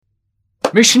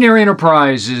Missionary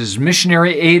Enterprises,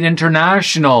 Missionary Aid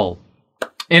International,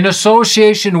 in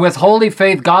association with Holy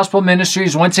Faith Gospel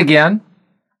Ministries, once again.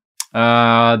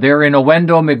 They're in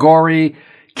Owendo, Migori,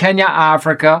 Kenya,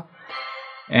 Africa.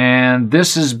 And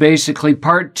this is basically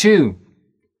part 2.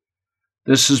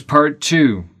 This is part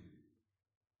 2.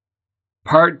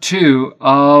 Part 2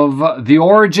 of the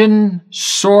Origin,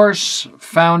 Source,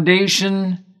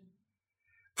 Foundation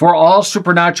for All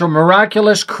Supernatural,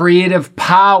 Miraculous, Creative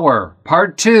Power.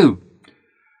 Part 2.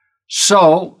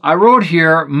 So, I wrote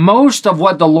here, most of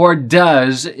what the Lord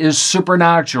does is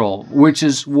supernatural, which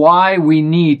is why we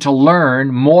need to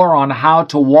learn more on how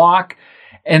to walk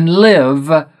and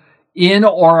live in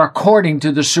or according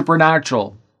to the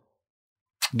supernatural.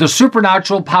 The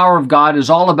supernatural power of God is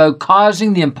all about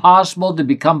causing the impossible to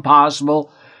become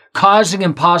possible, causing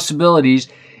impossibilities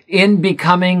in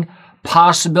becoming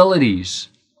possibilities.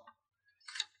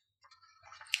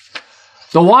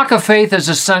 The walk of faith is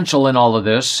essential in all of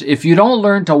this. If you don't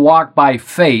learn to walk by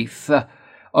faith,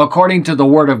 according to the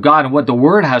Word of God and what the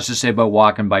Word has to say about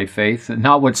walking by faith,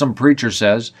 not what some preacher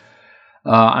says,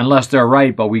 unless they're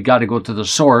right, but we got to go to the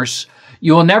source.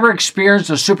 You will never experience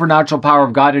the supernatural power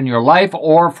of God in your life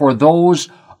or for those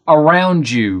around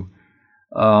you.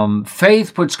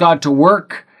 Faith puts God to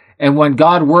work, and when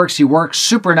God works, He works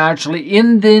supernaturally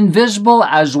in the invisible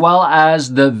as well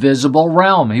as the visible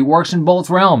realm. He works in both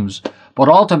realms, but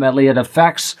ultimately it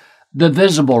affects the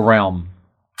visible realm.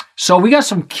 So we got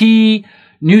some key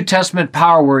New Testament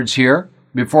power words here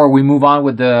before we move on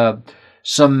with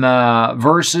some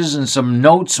verses and some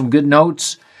notes, some good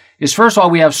notes. Is first of all,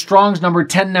 we have Strong's number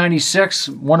 1096,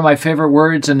 one of my favorite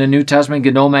words in the New Testament,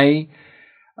 Genomai.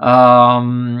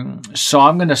 So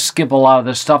I'm going to skip a lot of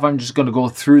this stuff. I'm just going to go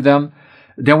through them.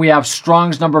 Then we have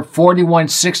Strong's number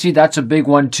 4160. That's a big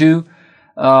one too.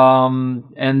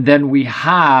 And then we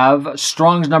have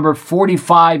Strong's number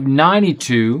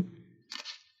 4592.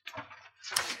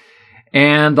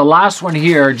 And the last one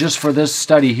here, just for this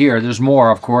study here, there's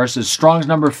more, of course, is Strong's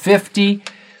number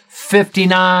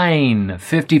 5059.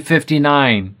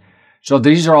 5059. So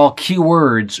these are all key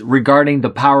words regarding the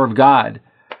power of God.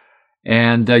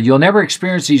 And you'll never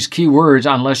experience these key words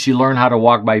unless you learn how to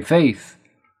walk by faith.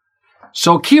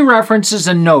 So key references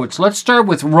and notes. Let's start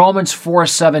with Romans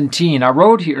 4:17. I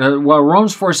wrote here,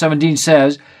 Romans 4:17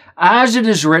 says, "As it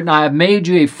is written, I have made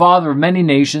you a father of many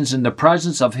nations in the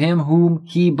presence of him whom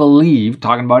he believed,"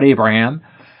 talking about Abraham.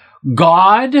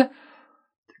 God,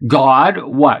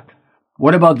 what?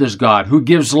 What about this God? "Who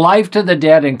gives life to the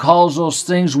dead and calls those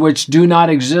things which do not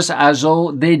exist as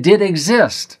though they did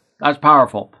exist." That's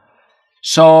powerful.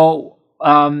 So,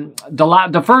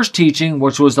 the first teaching,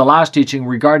 which was the last teaching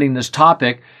regarding this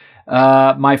topic,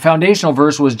 my foundational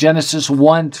verse was Genesis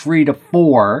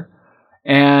 1:3-4.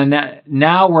 And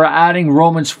now we're adding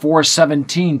Romans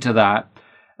 4:17 to that.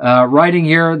 Writing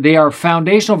here, they are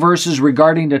foundational verses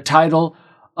regarding the title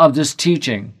of this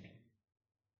teaching.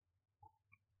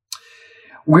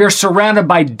 We are surrounded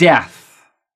by death,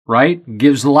 right?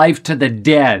 Gives life to the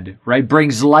dead, right?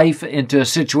 Brings life into a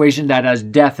situation that has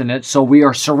death in it. So we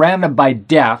are surrounded by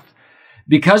death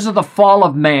because of the fall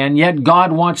of man, yet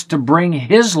God wants to bring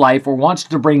His life, or wants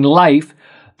to bring life,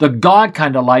 the God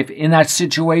kind of life, in that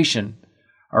situation.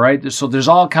 All right, so there's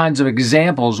all kinds of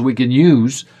examples we can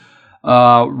use,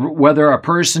 whether a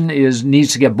person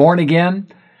needs to get born again,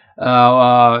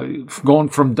 going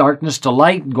from darkness to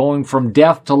light, going from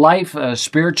death to life,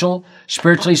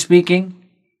 spiritually speaking,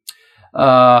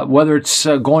 whether it's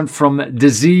going from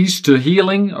disease to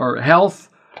healing or health,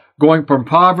 going from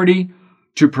poverty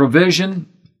to provision.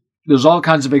 There's all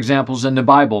kinds of examples in the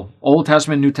Bible, Old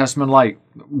Testament, New Testament alike,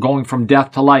 going from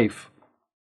death to life.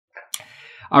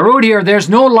 I wrote here, there's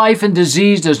no life in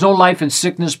disease, there's no life in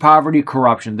sickness, poverty,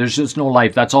 corruption. There's just no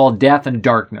life. That's all death and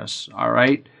darkness, all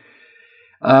right?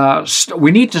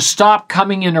 We need to stop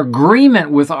coming in agreement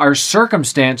with our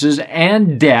circumstances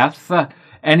and death,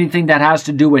 anything that has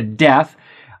to do with death.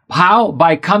 How?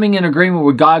 By coming in agreement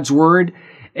with God's Word,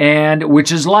 and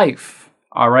which is life,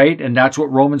 all right? And that's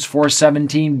what Romans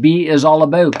 4:17b is all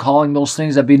about, calling those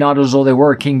things that be not as though they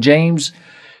were. King James,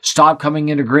 stop coming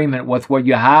in agreement with what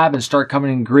you have and start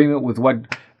coming in agreement with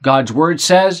what God's Word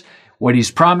says, what He's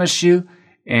promised you,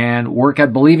 and work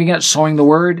at believing it, sowing the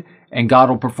Word, and God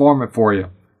will perform it for you.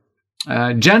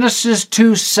 Genesis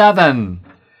 2:7.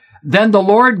 Then the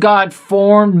Lord God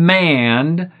formed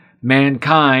man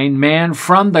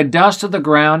from the dust of the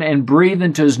ground and breathed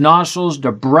into his nostrils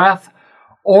the breath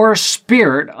or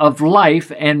spirit of life,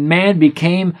 and man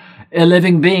became a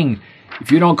living being.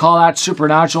 If you don't call that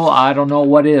supernatural, I don't know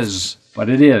what is, but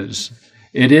it is.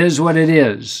 It is what it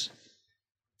is.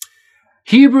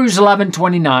 Hebrews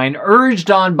 11:29,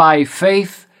 urged on by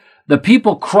faith, the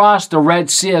people crossed the Red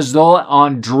Sea as though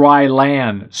on dry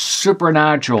land.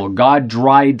 Supernatural. God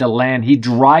dried the land. He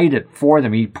dried it for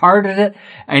them. He parted it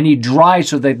and he dried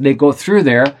so that they go through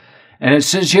there. And it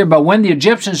says here, but when the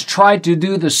Egyptians tried to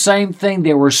do the same thing,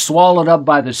 they were swallowed up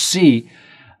by the sea.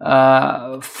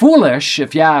 Foolish,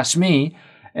 if you ask me.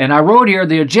 And I wrote here,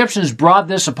 the Egyptians brought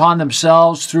this upon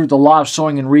themselves through the law of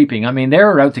sowing and reaping. I mean, they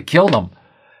were out to kill them.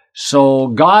 So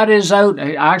God is out,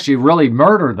 actually really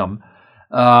murder them.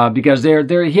 Because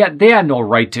they had no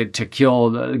right to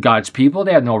kill God's people.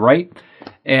 They had no right.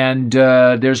 And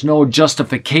there's no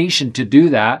justification to do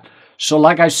that. So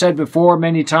like I said before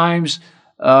many times,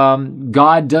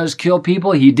 God does kill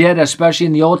people. He did, especially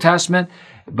in the Old Testament.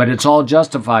 But it's all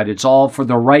justified. It's all for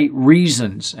the right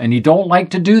reasons. And He don't like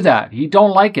to do that. He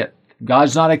don't like it.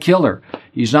 God's not a killer.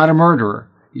 He's not a murderer.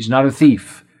 He's not a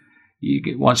thief.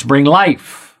 He wants to bring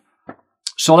life.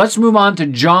 So let's move on to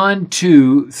John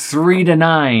 2,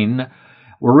 3-9.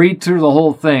 We'll read through the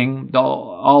whole thing,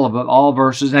 all of it, all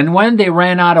verses. And when they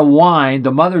ran out of wine,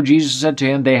 the mother of Jesus said to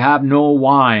him, they have no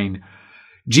wine.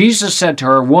 Jesus said to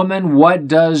her, woman, what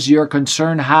does your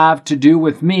concern have to do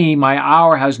with me? My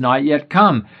hour has not yet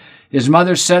come. His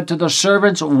mother said to the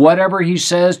servants, whatever he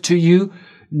says to you,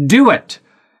 do it.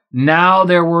 Now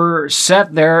there were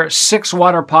set there 6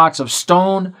 water pots of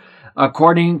stone,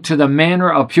 according to the manner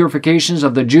of purifications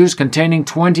of the Jews, containing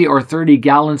 20 or 30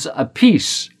 gallons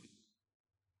apiece.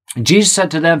 Jesus said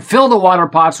to them, fill the water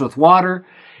pots with water,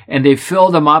 and they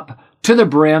filled them up to the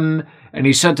brim. And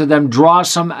he said to them, draw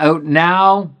some out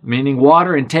now, meaning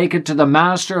water, and take it to the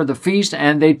master of the feast.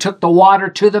 And they took the water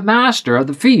to the master of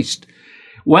the feast.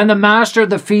 When the master of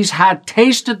the feast had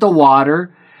tasted the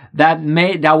water that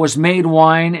was made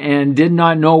wine and did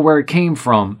not know where it came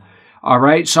from. All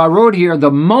right, so I wrote here,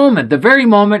 the very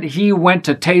moment he went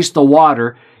to taste the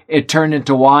water, it turned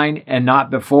into wine and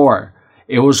not before.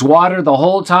 It was water the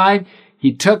whole time.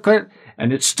 He took it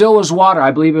and it still was water. I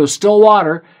believe it was still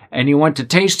water, and he went to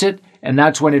taste it, and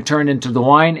that's when it turned into the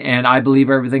wine, and I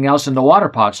believe everything else in the water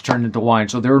pots turned into wine.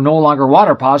 So they're no longer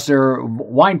water pots, they're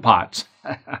wine pots.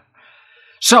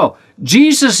 So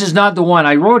Jesus is not the one.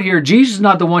 I wrote here, Jesus is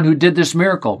not the one who did this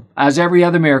miracle. As every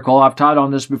other miracle, I've taught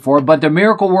on this before, but the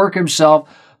miracle work himself,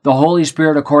 the Holy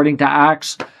Spirit, according to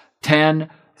Acts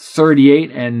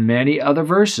 10:38 and many other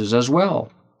verses as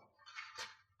well.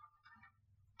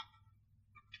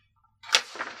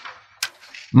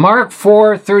 Mark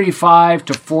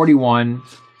 4:35-41.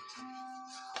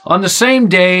 On the same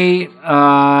day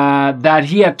that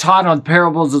he had taught on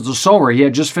parables of the sower, he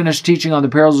had just finished teaching on the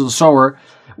parables of the sower.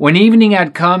 When evening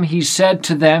had come, he said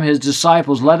to them, his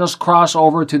disciples, let us cross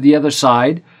over to the other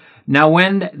side. Now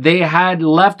when they had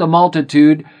left the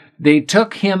multitude, they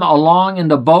took him along in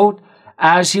the boat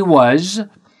as he was,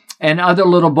 and other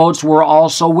little boats were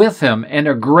also with him. And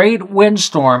a great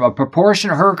windstorm,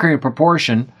 hurricane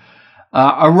proportion,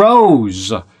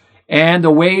 arose, and the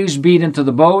waves beat into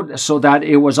the boat so that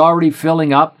it was already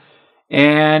filling up,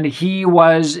 and he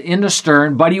was in the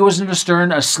stern, but he was in the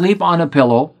stern asleep on a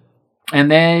pillow. And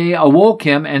they awoke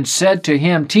him and said to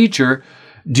him, teacher,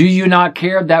 do you not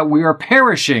care that we are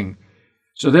perishing?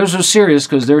 So those are serious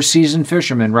because they're seasoned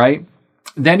fishermen, right?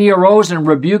 Then he arose and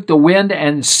rebuked the wind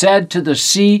and said to the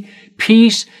sea,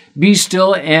 peace, be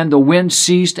still. And the wind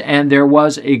ceased, and there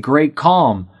was a great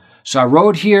calm. So I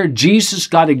wrote here, Jesus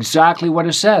got exactly what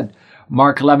it said.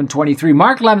 Mark 11:23.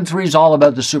 Mark 11:3 is all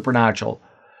about the supernatural.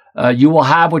 You will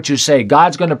have what you say.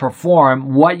 God's going to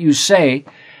perform what you say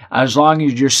as long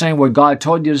as you're saying what God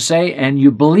told you to say and you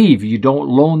believe. You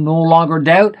don't no longer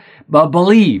doubt, but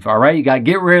believe. All right? You got to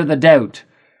get rid of the doubt.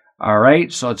 All right?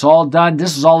 So it's all done.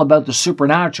 This is all about the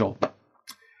supernatural.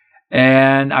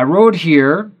 And I wrote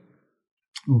here,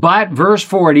 but verse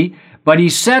 40, but he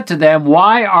said to them,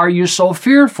 why are you so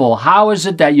fearful? How is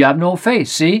it that you have no faith?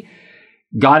 See,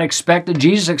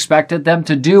 Jesus expected them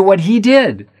to do what he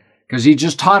did because he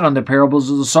just taught on the parables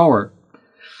of the sower.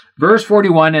 Verse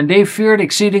 41, and they feared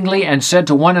exceedingly and said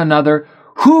to one another,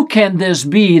 who can this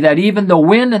be that even the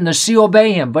wind and the sea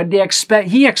obey him? But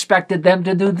he expected them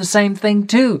to do the same thing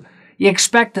too. He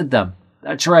expected them.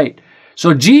 That's right.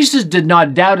 So Jesus did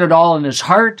not doubt at all in his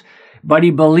heart, but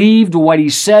he believed what he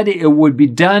said it would be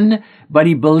done. But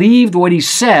he believed what he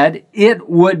said it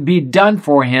would be done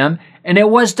for him. And it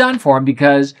was done for him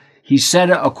because he said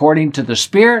it according to the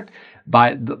Spirit,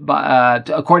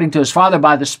 according to his Father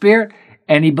by the Spirit,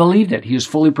 and he believed it. He was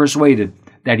fully persuaded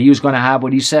that he was going to have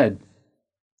what he said.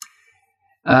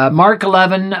 Mark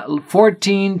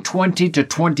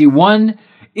 11:14-20-21.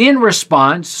 In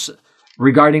response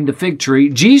regarding the fig tree,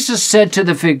 Jesus said to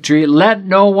the fig tree, let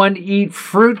no one eat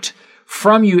fruit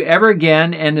from you ever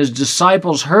again. And his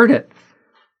disciples heard it.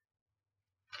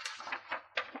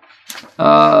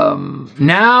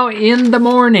 Now in the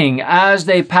morning, as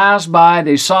they passed by,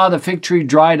 they saw the fig tree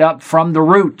dried up from the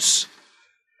roots.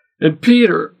 And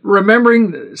Peter,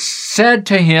 remembering, said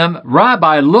to him,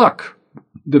 Rabbi, look,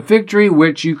 the fig tree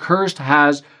which you cursed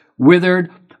has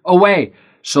withered away.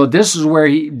 So this is where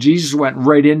Jesus went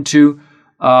right into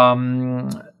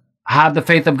have the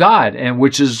faith of God, and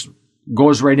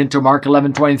goes right into Mark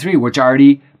 11:23, which I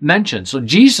already mentioned. So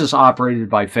Jesus operated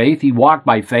by faith. He walked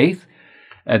by faith.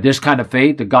 This kind of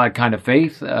faith, the God kind of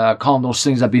faith, calling those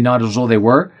things that be not as though they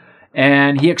were.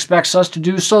 And he expects us to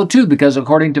do so too, because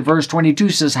according to verse 22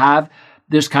 says, have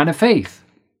this kind of faith.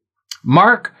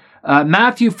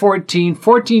 Matthew 14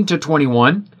 to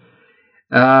 21.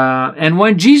 And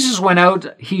when Jesus went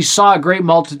out, he saw a great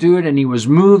multitude, and he was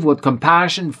moved with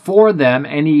compassion for them,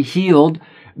 and he healed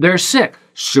their sick.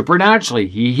 Supernaturally,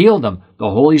 he healed them. The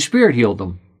Holy Spirit healed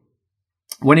them.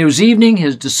 When it was evening,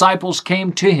 his disciples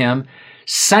came to him,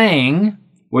 saying,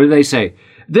 what do they say?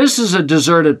 This is a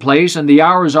deserted place, and the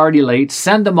hour is already late.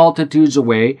 Send the multitudes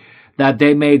away, that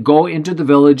they may go into the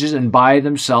villages and buy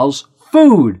themselves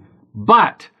food.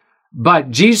 But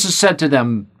Jesus said to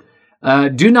them, they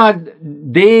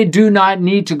do not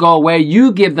need to go away.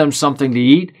 You give them something to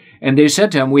eat. And they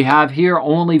said to him, we have here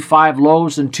only 5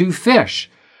 loaves and 2 fish.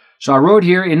 So I wrote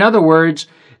here, in other words,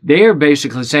 they are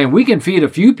basically saying we can feed a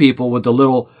few people with the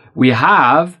little we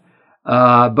have,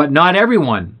 but not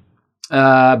everyone.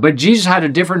 But Jesus had a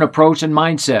different approach and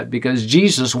mindset, because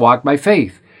Jesus walked by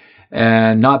faith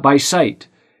and not by sight.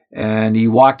 And he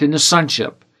walked in the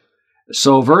sonship.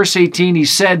 So verse 18, he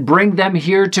said, bring them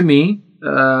here to me,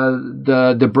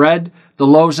 the bread, the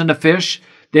loaves, and the fish.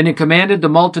 Then he commanded the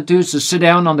multitudes to sit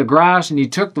down on the grass, and he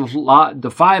took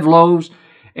the 5 loaves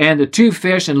and the 2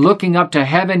 fish, and looking up to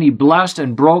heaven, he blessed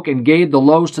and broke and gave the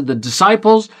loaves to the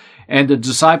disciples, and the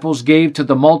disciples gave to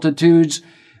the multitudes.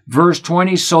 Verse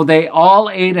 20, so they all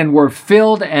ate and were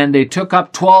filled, and they took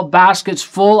up 12 baskets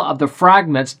full of the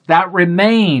fragments that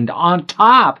remained on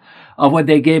top of what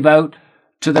they gave out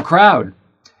to the crowd.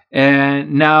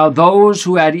 And now those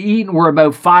who had eaten were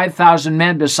about 5,000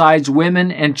 men, besides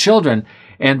women and children.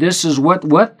 And this is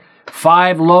what?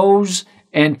 5 loaves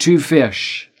and 2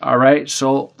 fish. All right,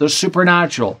 so the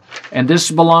supernatural. And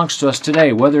this belongs to us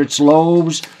today, whether it's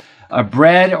loaves,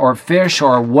 bread, or fish,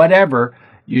 or whatever.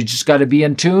 You just got to be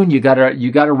in tune. You got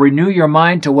to renew your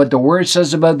mind to what the Word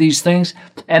says about these things,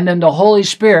 and then the Holy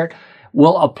Spirit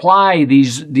will apply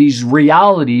these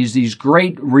realities, these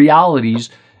great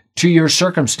realities, to your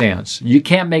circumstance. You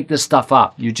can't make this stuff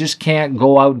up. You just can't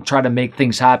go out and try to make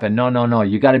things happen. No.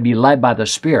 You got to be led by the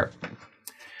Spirit.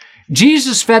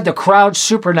 Jesus fed the crowd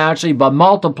supernaturally by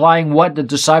multiplying what the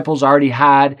disciples already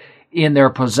had in their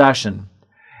possession.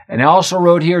 And I also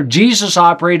wrote here, Jesus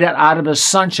operated out of his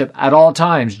sonship at all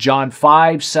times. John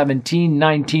 5:17,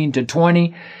 19 to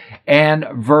 20, and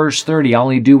verse 30. I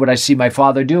only do what I see my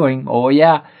Father doing. Oh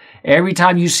yeah. Every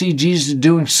time you see Jesus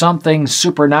doing something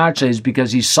supernaturally is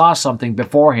because he saw something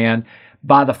beforehand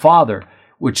by the Father,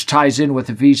 which ties in with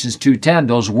Ephesians 2:10,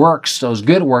 those works, those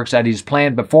good works that he's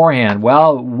planned beforehand.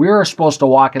 Well, we're supposed to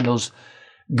walk in those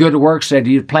good works that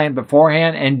he planned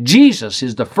beforehand, and Jesus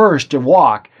is the first to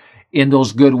walk in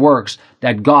those good works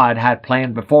that God had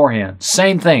planned beforehand.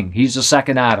 Same thing. He's the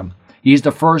second Adam. He's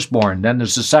the firstborn. Then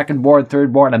there's the secondborn,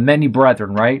 thirdborn, and many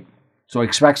brethren, right? So he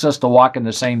expects us to walk in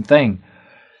the same thing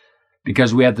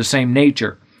because we have the same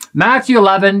nature. Matthew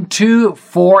 11, 2,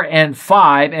 4, and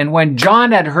 5. And when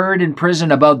John had heard in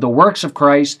prison about the works of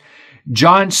Christ,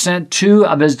 John sent 2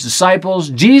 of his disciples.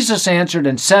 Jesus answered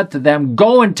and said to them,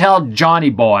 go and tell Johnny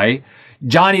boy,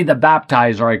 Johnny the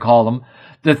Baptizer I call him,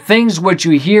 the things which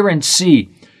you hear and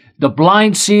see. The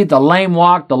blind see, the lame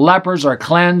walk, the lepers are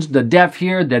cleansed, the deaf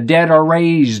hear, the dead are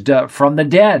raised from the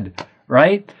dead,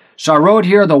 right? So I wrote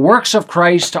here, the works of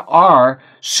Christ are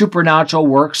supernatural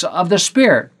works of the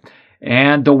Spirit.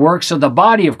 And the works of the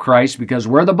body of Christ, because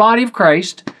we're the body of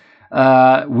Christ,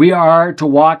 we are to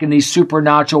walk in these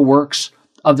supernatural works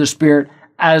of the Spirit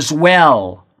as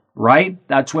well, right?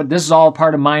 That's what, this is all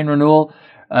part of mind renewal,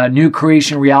 new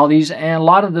creation realities, and a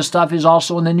lot of the stuff is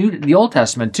also in the Old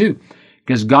Testament too,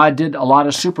 because God did a lot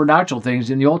of supernatural things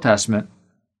in the Old Testament.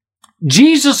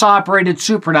 Jesus operated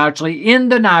supernaturally in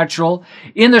the natural,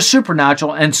 in the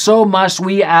supernatural, and so must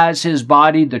we as his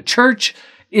body. The church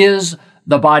is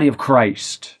the body of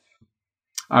Christ.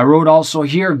 I wrote also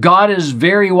here, God is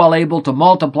very well able to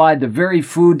multiply the very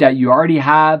food that you already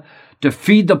have, to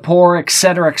feed the poor,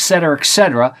 etc., etc.,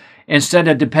 etc., instead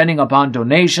of depending upon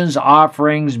donations,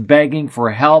 offerings, begging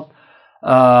for help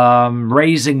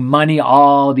raising money,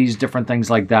 all these different things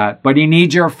like that. But he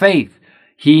needs your faith.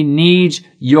 He needs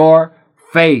your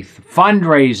faith.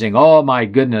 Fundraising. Oh my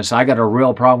goodness, I got a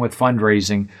real problem with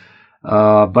fundraising.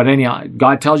 But anyhow,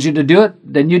 God tells you to do it,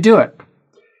 then you do it.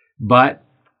 But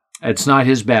it's not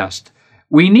his best.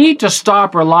 We need to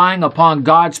stop relying upon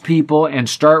God's people and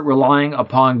start relying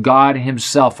upon God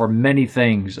himself for many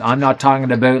things. I'm not talking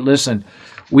about, listen,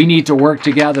 we need to work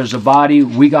together as a body.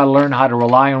 We got to learn how to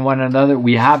rely on one another.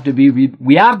 We have to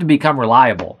become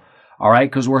reliable, all right,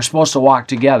 because we're supposed to walk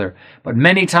together. But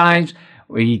many times,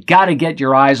 you got to get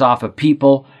your eyes off of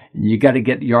people. You got to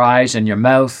get your eyes and your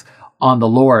mouth on the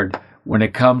Lord when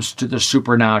it comes to the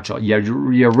supernatural.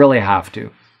 You really have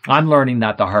to. I'm learning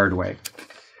that the hard way.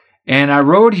 And I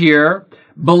wrote here,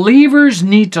 believers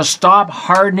need to stop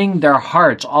hardening their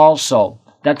hearts also.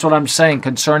 That's what I'm saying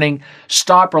concerning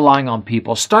stop relying on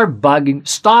people. Stop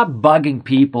bugging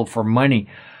people for money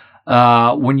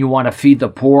when you want to feed the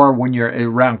poor, when you're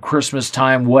around Christmas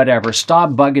time, whatever. Stop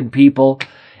bugging people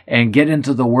and get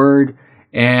into the Word.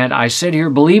 And I said here,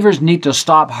 believers need to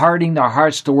stop hardening their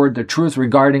hearts toward the truth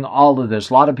regarding all of this.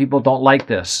 A lot of people don't like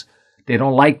this. They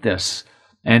don't like this.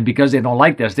 And because they don't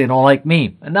like this, they don't like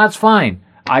me. And that's fine.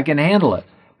 I can handle it.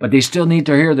 But they still need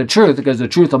to hear the truth because the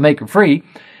truth will make them free.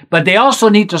 But they also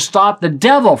need to stop the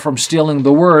devil from stealing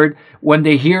the word when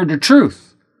they hear the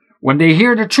truth. When they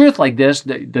hear the truth like this,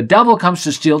 the devil comes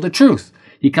to steal the truth.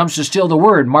 He comes to steal the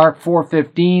word. Mark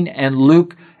 4:15 and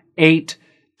Luke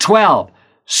 8:12.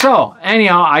 So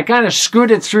anyhow, I kind of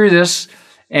scooted through this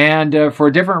and for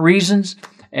different reasons.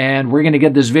 And we're going to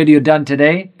get this video done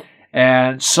today.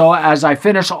 And so as I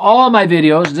finish all my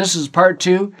videos, this is part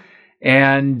 2.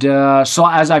 And so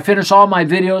as I finish all my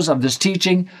videos of this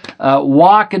teaching,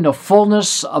 walk in the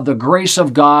fullness of the grace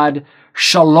of God.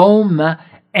 Shalom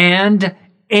and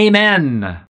amen.